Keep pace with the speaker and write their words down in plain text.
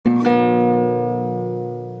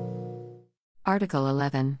Article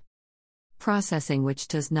 11. Processing which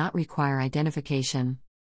does not require identification.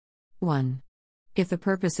 1. If the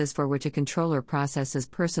purposes for which a controller processes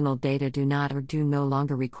personal data do not or do no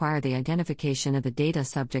longer require the identification of the data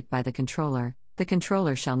subject by the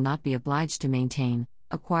controller shall not be obliged to maintain,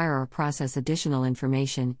 acquire or process additional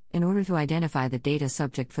information in order to identify the data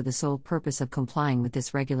subject for the sole purpose of complying with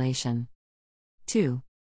this regulation. 2.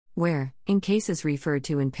 Where, in cases referred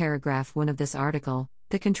to in paragraph 1 of this article,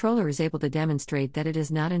 the controller is able to demonstrate that it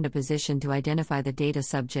is not in a position to identify the data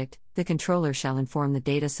subject, the controller shall inform the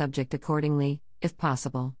data subject accordingly, if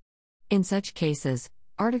possible. In such cases,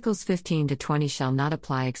 Articles 15 to 20 shall not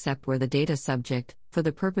apply except where the data subject, for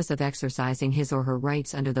the purpose of exercising his or her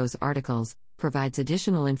rights under those articles, provides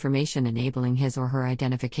additional information enabling his or her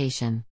identification.